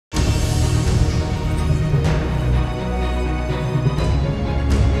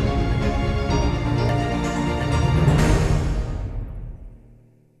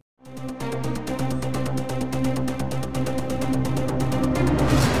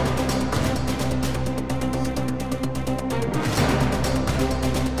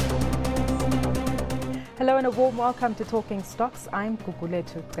and a warm welcome to Talking Stocks. I'm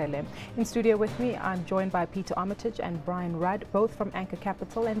Gugulethu Cele. In studio with me, I'm joined by Peter Armitage and Bryan, both from Anchor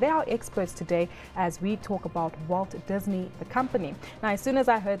Capital, and they are experts today as we talk about Walt Disney, the company. Now, as soon as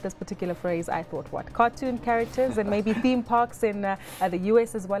I heard this particular phrase, I thought, what, cartoon characters and maybe theme parks in the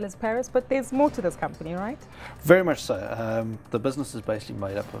US as well as Paris, but there's more to this company, right? Very much so. The business is basically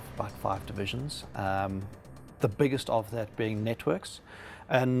made up of about 5 divisions, the biggest of that being networks.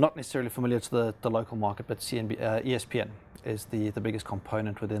 And not necessarily familiar to the local market, but ESPN is the biggest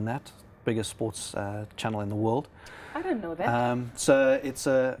component within that, biggest sports channel in the world. I didn't know that. So it's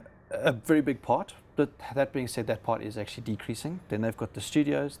a very big part, but that being said, that part is actually decreasing. Then they've got the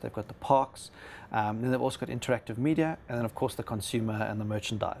studios, they've got the parks, then they've also got interactive media, and then of course the consumer and the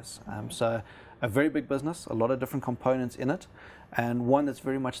merchandise. So a very big business, a lot of different components in it, and one that's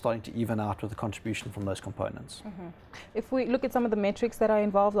very much starting to even out with the contribution from those components. If we look at some of the metrics that are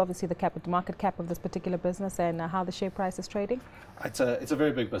involved, obviously the market cap of this particular business and how the share price is trading? It's a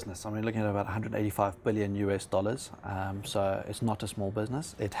very big business. I mean, looking at about 185 billion US dollars. So it's not a small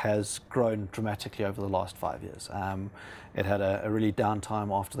business. It has grown dramatically over the last 5 years. It had a really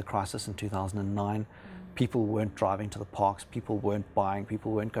downtime after the crisis in 2009. People weren't driving to the parks, people weren't buying,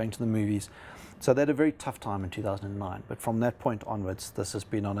 people weren't going to the movies. So they had a very tough time in 2009. But from that point onwards, this has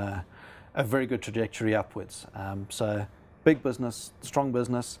been on a very good trajectory upwards. So big business, strong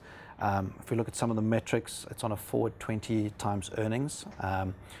business. If we look at some of the metrics, it's on a forward 20 times earnings.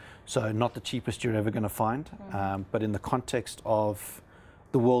 So not the cheapest you're ever going to find. But in the context of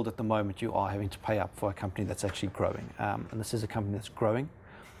the world at the moment, you are having to pay up for a company that's actually growing. And this is a company that's growing.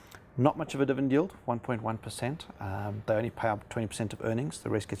 Not much of a dividend yield, 1.1%. They only pay out 20% of earnings. The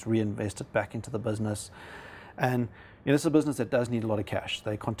rest gets reinvested back into the business. And this is a business that does need a lot of cash.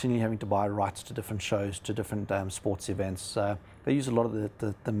 They're continually having to buy rights to different shows, to different sports events. They use a lot of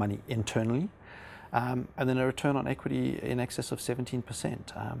the money internally. And then a return on equity in excess of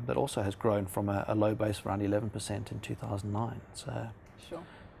 17%. That also has grown from a low base of around 11% in 2009. So. Sure.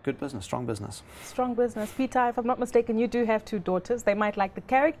 Good business, strong business. Strong business. Peter, if I'm not mistaken, you do have 2 daughters. They might like the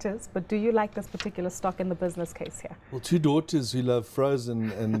characters, but do you like this particular stock in the business case here? Well, 2 daughters who love Frozen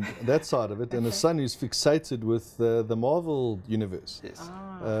and that side of it, and a son who's fixated with the Marvel universe. Yes.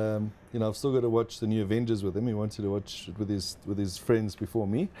 I've still got to watch the new Avengers with him. He wanted to watch it with his friends before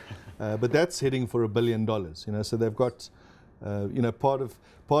me, but that's heading for $1 billion. So they've got.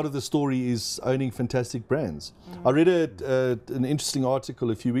 Part of the story is owning fantastic brands. I read an interesting article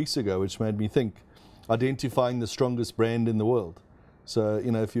a few weeks ago which made me think, identifying the strongest brand in the world. So,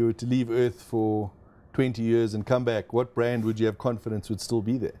 if you were to leave Earth for 20 years and come back, what brand would you have confidence would still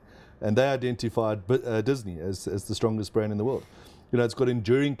be there? And they identified Disney as the strongest brand in the world. It's got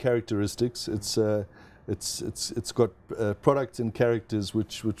enduring characteristics. It's got products and characters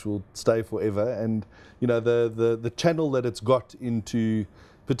which will stay forever, and the channel that it's got into,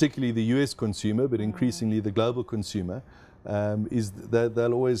 particularly the US consumer, but increasingly the global consumer, is that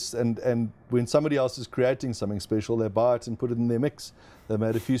they'll always, and when somebody else is creating something special, they buy it and put it in their mix. They've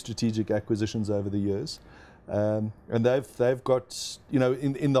made a few strategic acquisitions over the years, and they've got,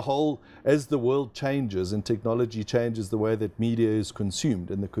 in the whole, as the world changes and technology changes the way that media is consumed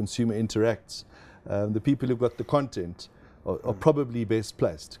and the consumer interacts, the people who've got the content are probably best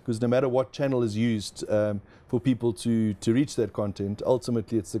placed, because no matter what channel is used for people to reach that content,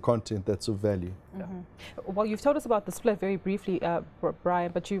 ultimately it's the content that's of value. Well, you've told us about the split very briefly,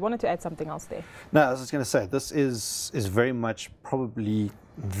 Bryan, but you wanted to add something else there. No, I was just going to say, this is very much probably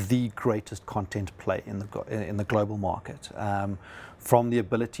the greatest content play in the global market, from the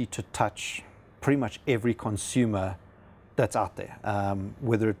ability to touch pretty much every consumer that's out there,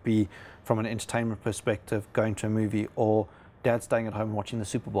 whether it be from an entertainment perspective, going to a movie, or dad staying at home and watching the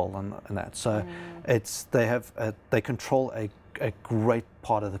Super Bowl and that. So they control a great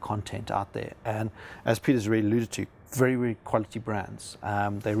part of the content out there. And as Peter's already alluded to, very, very quality brands.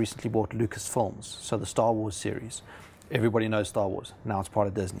 They recently bought Lucasfilms, so the Star Wars series. Everybody knows Star Wars. Now it's part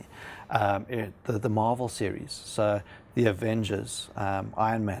of Disney. The Marvel series, so the Avengers,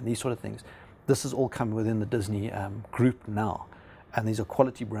 Iron Man, these sort of things. This is all coming within the Disney group now. And these are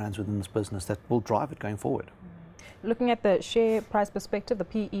quality brands within this business that will drive it going forward. Looking at the share price perspective, the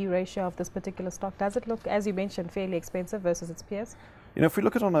PE ratio of this particular stock, does it look, as you mentioned, fairly expensive versus its peers? If we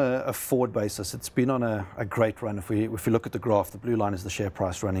look at it on a forward basis, it's been on a great run. If we look at the graph, the blue line is the share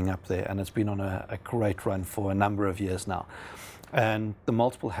price running up there, and it's been on a great run for a number of years now. And the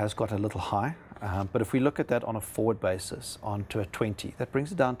multiple has got a little high, but if we look at that on a forward basis onto a 20, that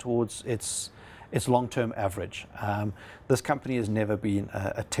brings it down towards its long-term average. This company has never been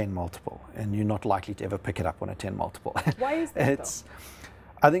a 10 multiple, and you're not likely to ever pick it up on a 10 multiple. Why is that?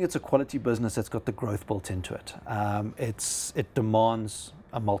 I think it's a quality business that's got the growth built into it. It demands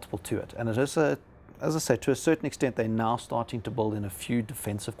a multiple to it, and it is as I say, to a certain extent, they're now starting to build in a few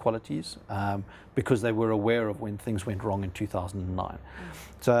defensive qualities because they were aware of when things went wrong in 2009.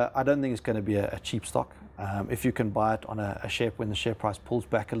 So I don't think it's going to be a cheap stock. If you can buy it on a share when the share price pulls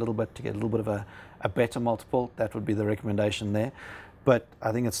back a little bit to get a little bit of a better multiple, that would be the recommendation there. But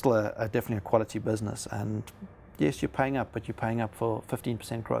I think it's still definitely a quality business. And yes, you're paying up, but you're paying up for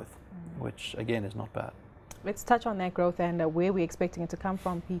 15% growth, which again is not bad. Let's touch on that growth and where we're expecting it to come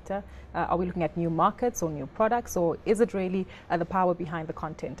from, Peter. Are we looking at new markets or new products, or is it really the power behind the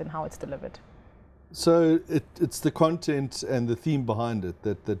content and how it's delivered? So it's the content and the theme behind it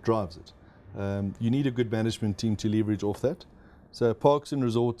that drives it. You need a good management team to leverage off that. So parks and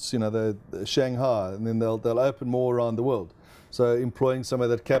resorts, they're Shanghai, and then they'll open more around the world. So employing some of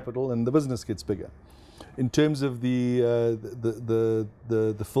that capital, and the business gets bigger. In terms of the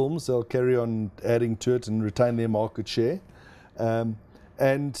films, they'll carry on adding to it and retain their market share.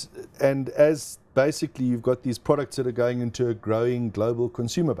 And as basically you've got these products that are going into a growing global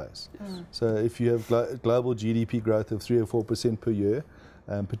consumer base. Yes. So if you have global GDP growth of 3 or 4% per year,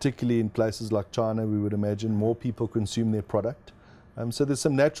 particularly in places like China, we would imagine more people consume their product. So there's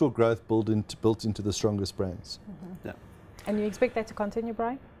some natural growth built into the strongest brands. Yeah. And you expect that to continue,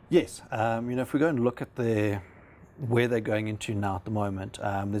 Bryan? Yes. If we go and look at where they're going into now at the moment,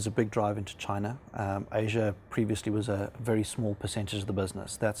 there's a big drive into China. Asia previously was a very small percentage of the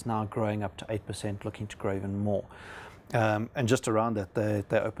business. That's now growing up to 8%, looking to grow even more. And just around that,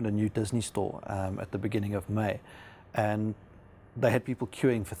 they opened a new Disney store at the beginning of May. And they had people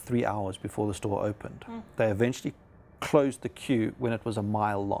queuing for 3 hours before the store opened. They eventually closed the queue when it was a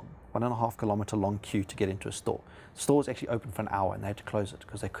mile long, 1.5 kilometer long queue to get into a store. The store was actually open for an hour and they had to close it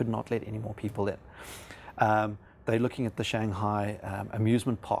because they could not let any more people in. They're looking at the Shanghai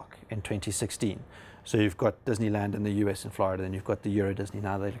amusement park in 2016. So you've got Disneyland in the US and Florida, and you've got the Euro Disney.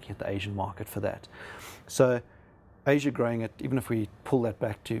 Now they're looking at the Asian market for that. So Asia growing at, even if we pull that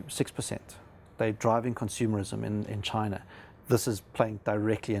back to 6%, they're driving consumerism in China. This is playing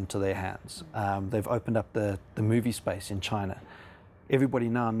directly into their hands. They've opened up the movie space in China. Everybody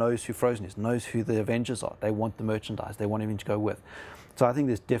now knows who Frozen is, knows who the Avengers are. They want the merchandise. They want everything to go with. So I think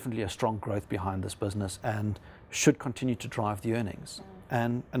there's definitely a strong growth behind this business and should continue to drive the earnings.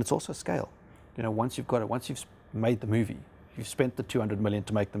 And it's also scale. Once you've got it, once you've made the movie, you've spent the 200 million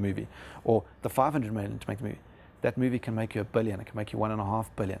to make the movie, or the 500 million to make the movie, that movie can make you $1 billion. It can make you $1.5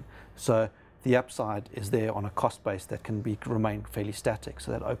 billion. So the upside is there on a cost base that can remain fairly static.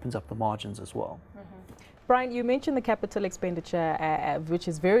 So that opens up the margins as well. Bryan, you mentioned the capital expenditure, which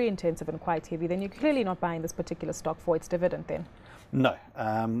is very intensive and quite heavy. Then you're clearly not buying this particular stock for its dividend then? No.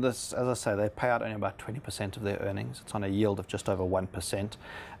 As I say, they pay out only about 20% of their earnings. It's on a yield of just over 1%.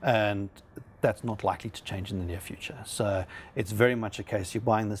 And that's not likely to change in the near future. So it's very much a case you're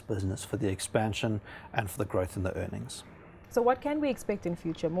buying this business for the expansion and for the growth in the earnings. So what can we expect in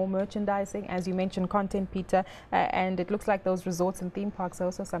future? More merchandising, as you mentioned, content, Peter, and it looks like those resorts and theme parks are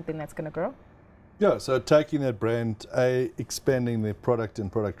also something that's going to grow? Yeah, so taking that brand, A, expanding their product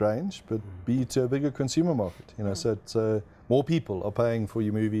and product range, but B, to a bigger consumer market. So more people are paying for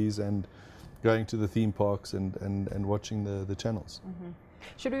your movies and going to the theme parks and watching the channels.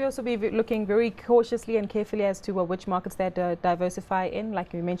 Should we also be looking very cautiously and carefully as to which markets they diversify in?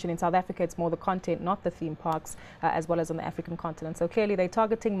 Like you mentioned, in South Africa, it's more the content, not the theme parks, as well as on the African continent. So clearly they're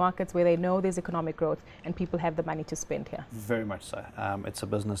targeting markets where they know there's economic growth and people have the money to spend here. Very much so. It's a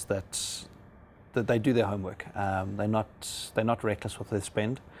business that they do their homework. They're not reckless with their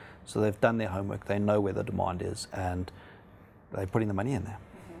spend. So they've done their homework. They know where the demand is and they're putting the money in there.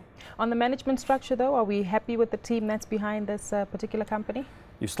 On the management structure, though, are we happy with the team that's behind this particular company?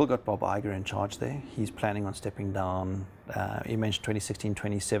 You've still got Bob Iger in charge there. He's planning on stepping down. He mentioned 2016,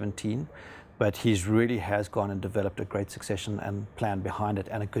 2017, but he's really has gone and developed a great succession and plan behind it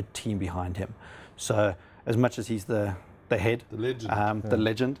and a good team behind him. So as much as he's the head, the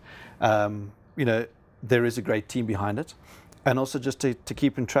legend, there is a great team behind it. And also just to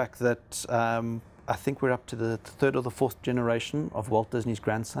keep in track that I think we're up to the third or the fourth generation of Walt Disney's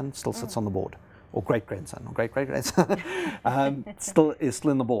grandson still sits on the board, or great-grandson, or great-great-grandson, is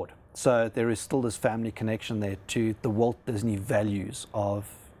still in the board. So there is still this family connection there to the Walt Disney values of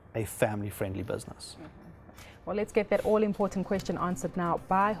a family-friendly business. Well, let's get that all-important question answered now.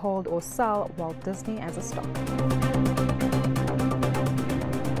 Buy, hold, or sell Walt Disney as a stock?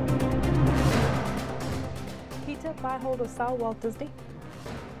 Peter, buy, hold, or sell Walt Disney?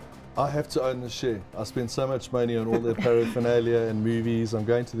 I have to own the share. I spend so much money on all the paraphernalia and movies. I'm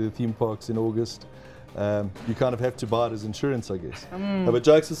going to the theme parks in August. you kind of have to buy it as insurance, I guess. But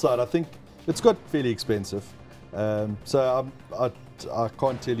jokes aside, I think it's got fairly expensive. So I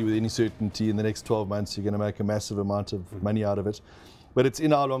can't tell you with any certainty in the next 12 months you're going to make a massive amount of money out of it. But it's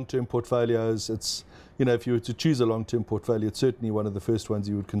in our long-term portfolios. It's, you know, if you were to choose a long-term portfolio, it's certainly one of the first ones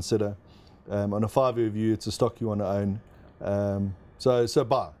you would consider. On a 5-year view, it's a stock you want to own. So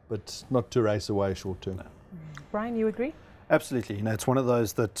buy, but not to race away short-term. No. Bryan, you agree? Absolutely. You know, it's one of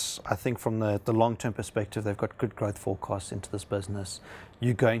those that I think from the long-term perspective, they've got good growth forecasts into this business.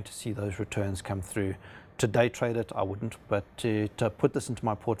 You're going to see those returns come through. To day trade it, I wouldn't, but to put this into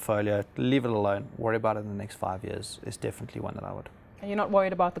my portfolio, leave it alone, worry about it in the next 5 years is definitely one that I would. And you're not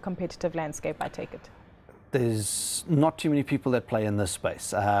worried about the competitive landscape, I take it? There's not too many people that play in this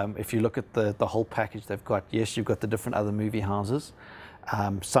space. If you look at the whole package they've got, yes, you've got the different other movie houses.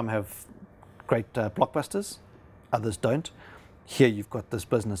 Some have great blockbusters, others don't. Here you've got this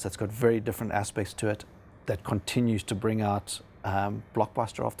business that's got very different aspects to it that continues to bring out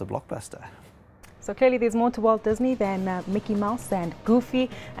blockbuster after blockbuster. So clearly there's more to Walt Disney than Mickey Mouse and Goofy.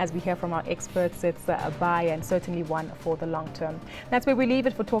 As we hear from our experts, it's a buy and certainly one for the long term. That's where we leave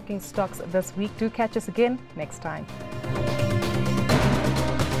it for Talking Stocks this week. Do catch us again next time.